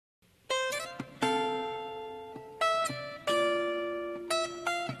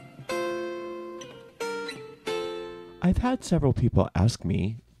I've had several people ask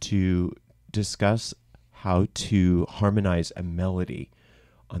me to discuss how to harmonize a melody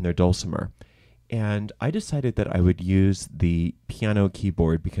on their dulcimer. And I decided that I would use the piano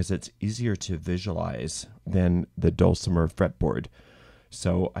keyboard because it's easier to visualize than the dulcimer fretboard.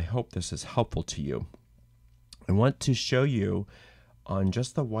 So I hope this is helpful to you. I want to show you on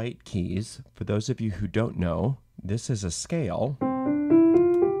just the white keys. For those of you who don't know, this is a scale.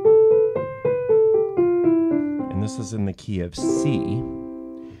 And this is in the key of C.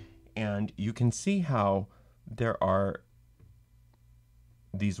 And you can see how there are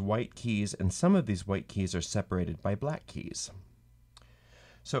these white keys, and some of these white keys are separated by black keys.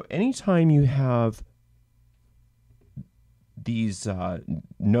 So anytime you have these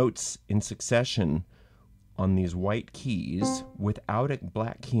notes in succession on these white keys without a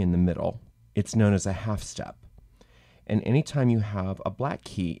black key in the middle, it's known as a half step. And anytime you have a black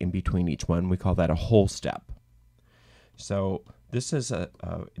key in between each one, we call that a whole step. So this is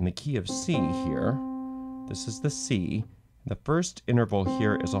in the key of C here. This is the C. The first interval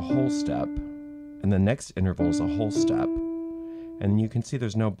here is a whole step, and the next interval is a whole step. And you can see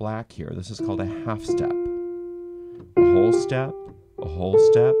there's no black here. This is called a half step. A whole step, a whole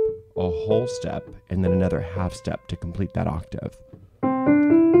step, a whole step, and then another half step to complete that octave.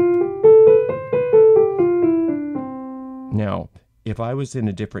 Now, if I was in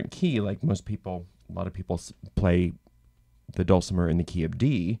a different key, like most people, a lot of people play the dulcimer in the key of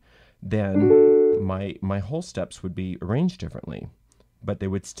D, then my whole steps would be arranged differently, but they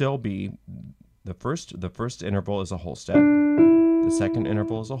would still be the first interval is a whole step, the second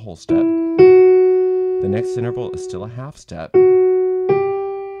interval is a whole step, the next interval is still a half step,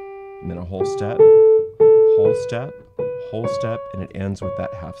 and then a whole step, whole step, whole step, and it ends with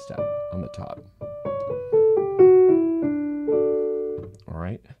that half step on the top. All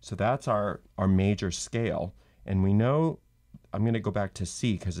right, so that's our major scale, and we know. I'm going to go back to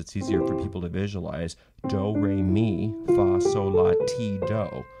C because it's easier for people to visualize. Do, re, mi, fa, sol, la, ti,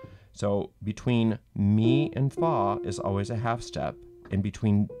 do. So between mi and fa is always a half step, and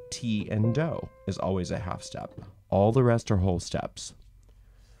between ti and do is always a half step. All the rest are whole steps.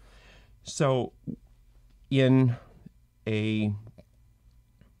 So in a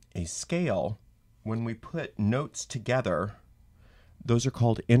scale, when we put notes together, those are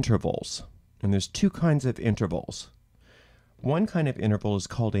called intervals. And there's two kinds of intervals. One kind of interval is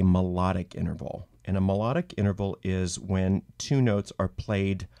called a melodic interval. And a melodic interval is when two notes are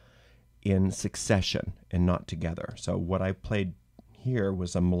played in succession and not together. So what I played here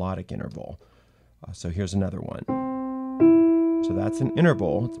was a melodic interval. So here's another one. So that's an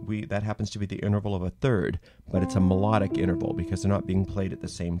interval. That happens to be the interval of a third, but it's a melodic interval because they're not being played at the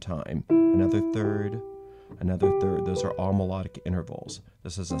same time. Another third, another third. Those are all melodic intervals.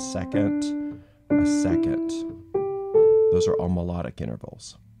 This is a second, a second. Those are all melodic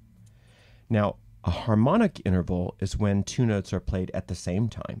intervals. Now, a harmonic interval is when two notes are played at the same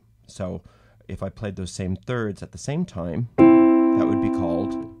time. So if I played those same thirds at the same time, that would be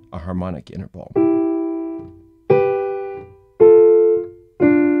called a harmonic interval.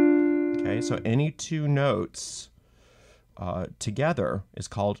 Okay, so any two notes together is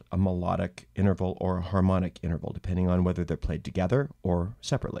called a melodic interval or a harmonic interval, depending on whether they're played together or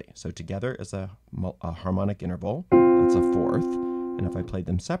separately. So together is a harmonic interval. That's a fourth. And if I played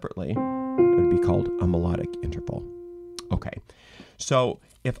them separately, it would be called a melodic interval. Okay, so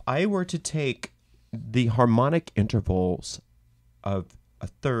if I were to take the harmonic intervals of a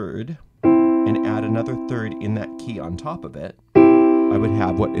third and add another third in that key on top of it, I would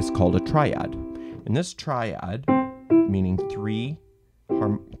have what is called a triad. And this triad, meaning three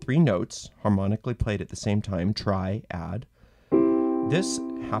notes harmonically played at the same time, triad, this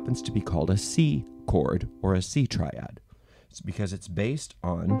happens to be called a C chord or a C triad. It's because it's based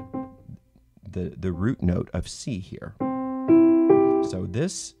on the root note of C here. So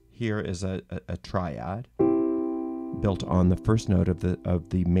this here is a triad built on the first note of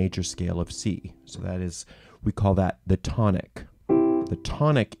the major scale of C. So that is, we call that the tonic. The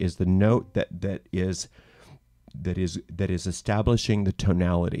tonic is the note that is establishing the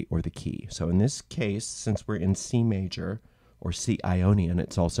tonality or the key. So in this case, since we're in C major or C Ionian,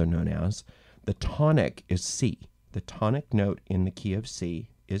 it's also known as, the tonic is C. The tonic note in the key of C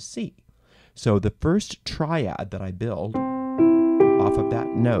is C. So the first triad that I build off of that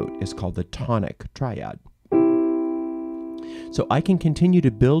note is called the tonic triad. So I can continue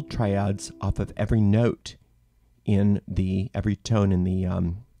to build triads off of every note every tone in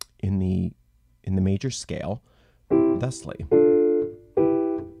the major scale, thusly.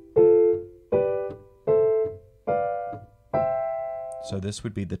 So this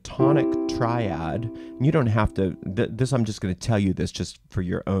would be the tonic triad. And you don't have to, this I'm just going to tell you this just for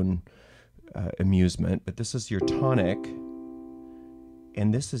your own amusement, but this is your tonic,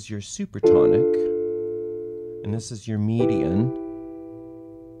 and this is your supertonic, and this is your median,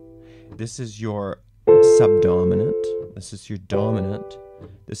 this is your subdominant, this is your dominant,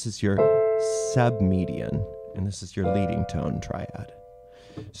 this is your submedian, and this is your leading tone triad.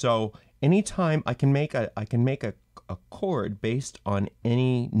 So anytime I can make a chord based on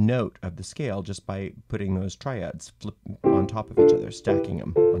any note of the scale just by putting those triads on top of each other, stacking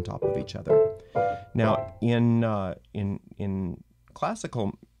them on top of each other. Now, in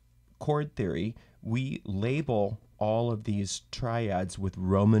classical chord theory, we label all of these triads with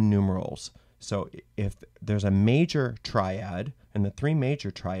Roman numerals. So if there's a major triad, and the three major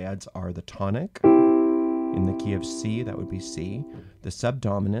triads are the tonic in the key of C, that would be C, the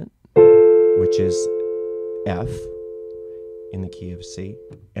subdominant, which is F in the key of C,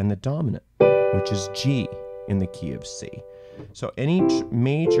 and the dominant, which is G in the key of C. So any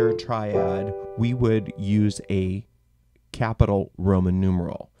major triad, we would use a capital Roman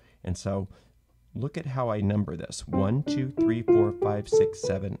numeral. And so look at how I number this. 1, 2, 3, 4, 5, 6,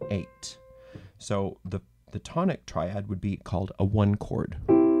 7, 8. So the tonic triad would be called a 1 chord.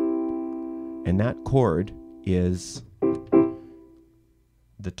 And that chord is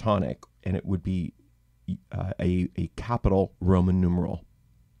the tonic, and it would be a capital Roman numeral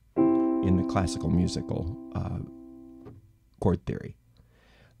in the classical musical chord theory.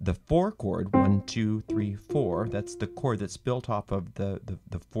 The 4 chord, 1, 2, 3, 4, that's the chord that's built off of the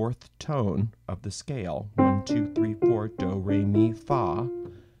fourth tone of the scale. 1, 2, 3, 4, do, re, mi, fa.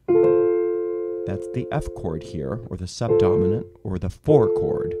 That's the F chord here, or the subdominant, or the 4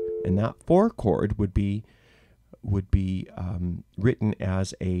 chord. And that 4 chord would be written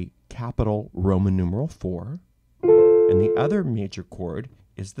as a capital Roman numeral 4. And the other major chord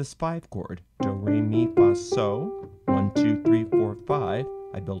is this 5 chord. Do, re, mi, fa, so. 1, 2, 3, 4, 5.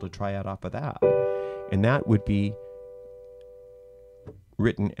 I build a triad off of that. And that would be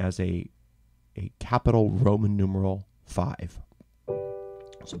written as a capital Roman numeral 5.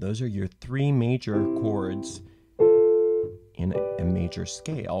 So those are your 3 major chords in a major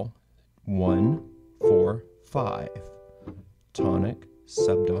scale. 1, 4, 5. Tonic,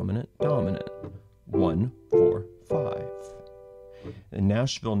 subdominant, dominant. 1, 4, 5. In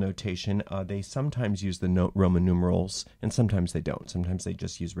Nashville notation, they sometimes use the Roman numerals, and sometimes they don't. Sometimes they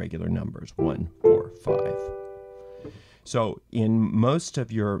just use regular numbers, 1, 4, 5. So in most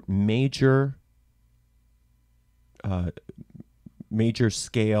of your major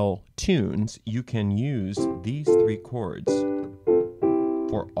scale tunes, you can use these 3 chords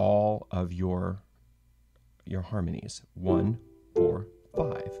for all of your harmonies. 1, 4,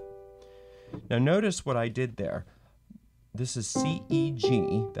 5. Now notice what I did there. This is C, E,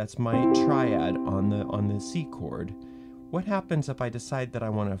 G. That's my triad on the C chord. What happens if I decide that I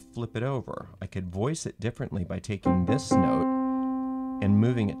want to flip it over? I could voice it differently by taking this note and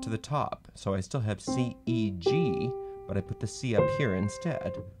moving it to the top. So I still have C, E, G, but I put the C up here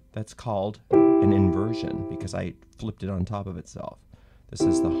instead. That's called an inversion because I flipped it on top of itself. This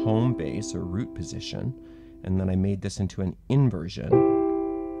is the home base or root position, and then I made this into an inversion.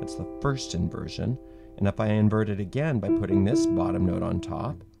 That's the first inversion. And if I invert it again by putting this bottom note on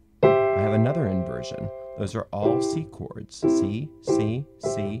top, I have another inversion. Those are all C chords. C, C,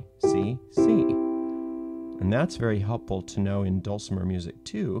 C, C, C. And that's very helpful to know in dulcimer music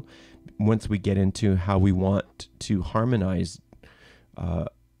too, once we get into how we want to harmonize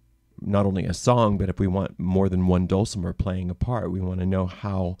not only a song, but if we want more than one dulcimer playing a part, we want to know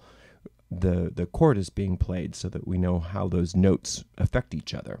how the chord is being played so that we know how those notes affect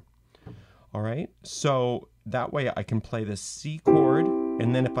each other. All right, so that way I can play the C chord,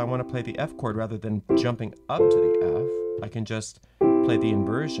 and then if I want to play the F chord, rather than jumping up to the F, I can just play the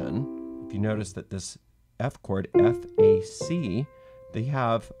inversion. If you notice that this F chord, F, A, C, they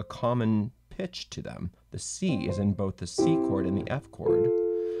have a common pitch to them. The C is in both the C chord and the F chord.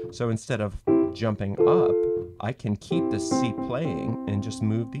 So instead of jumping up, I can keep the C playing and just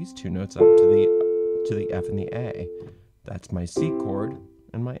move these 2 notes up to the F and the A. That's my C chord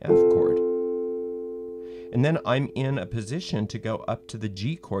and my F chord. And then I'm in a position to go up to the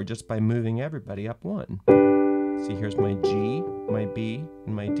G chord just by moving everybody up 1. See, here's my G, my B,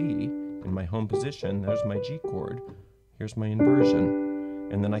 and my D. In my home position, there's my G chord. Here's my inversion.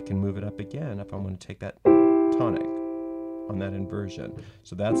 And then I can move it up again if I want to take that tonic on that inversion.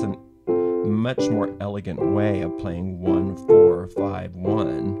 So that's a much more elegant way of playing 1, 4, 5,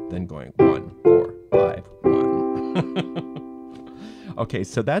 1 than going 1, 4, 5, 1. Okay,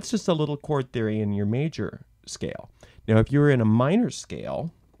 so that's just a little chord theory in your major scale. Now, if you're in a minor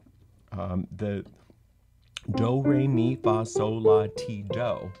scale, the do, re, mi, fa, sol, la, ti,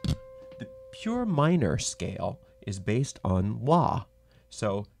 do, the pure minor scale is based on la.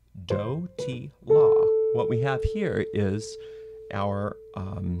 So do, ti, la. What we have here is our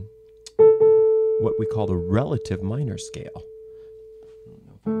what we call the relative minor scale.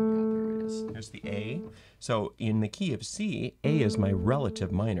 There it is. Here's the A. So in the key of C, A is my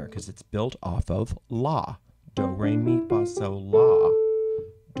relative minor because it's built off of la. Do, re, mi, fa, sol, la.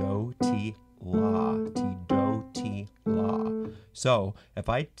 Do, ti, la. Ti, do, ti, la. So if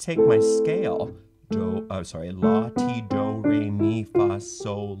I take my scale, la, ti, do, re, mi, fa,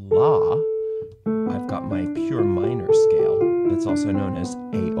 sol, la, I've got my pure minor scale. That's also known as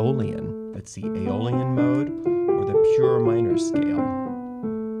Aeolian. That's the Aeolian mode or the pure minor scale.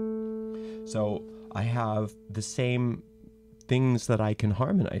 So I have the same things that I can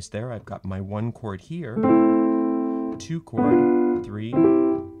harmonize there. I've got my 1 chord here, 2 chord, 3,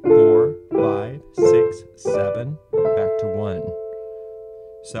 4, 5, 6, 7, back to 1.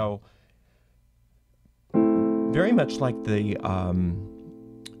 So very much like the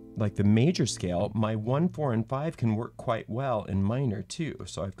major scale, my 1, 4, and 5 can work quite well in minor too.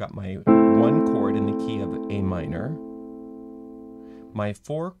 So I've got my 1 chord in the key of A minor. My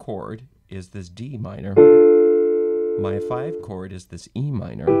 4 chord is this D minor. My 5 chord is this E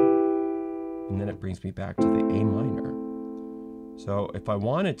minor. And then it brings me back to the A minor. So if I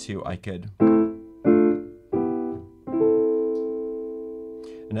wanted to, I could...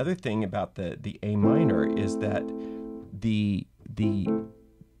 Another thing about the A minor is that the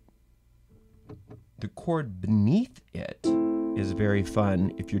chord beneath it is very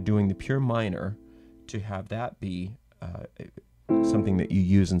fun if you're doing the pure minor, to have that be something that you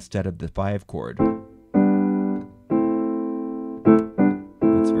use instead of the 5 chord.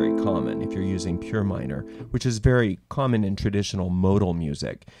 That's very common if you're using pure minor, which is very common in traditional modal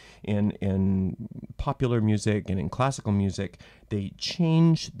music. In popular music and in classical music, they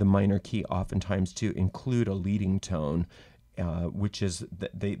change the minor key oftentimes to include a leading tone, which is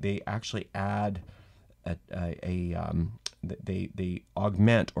they actually add they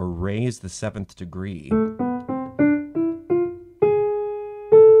augment or raise the 7th degree.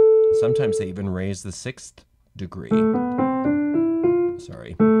 Sometimes they even raise the 6th degree.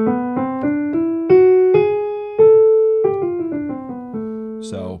 Sorry.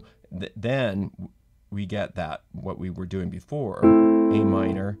 So then we get that, what we were doing before, A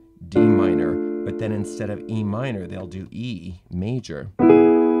minor, D minor, but then instead of E minor, they'll do E major.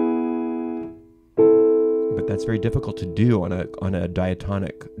 But that's very difficult to do on a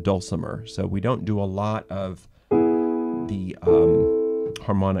diatonic dulcimer. So we don't do a lot of the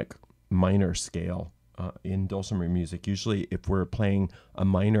harmonic minor scale in dulcimer music. Usually if we're playing a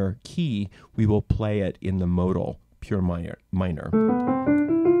minor key, we will play it in the modal, pure minor.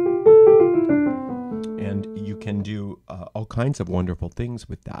 And you can do all kinds of wonderful things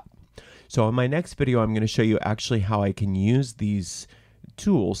with that. So in my next video, I'm going to show you actually how I can use these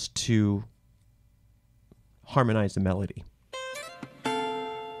tools to harmonize a melody.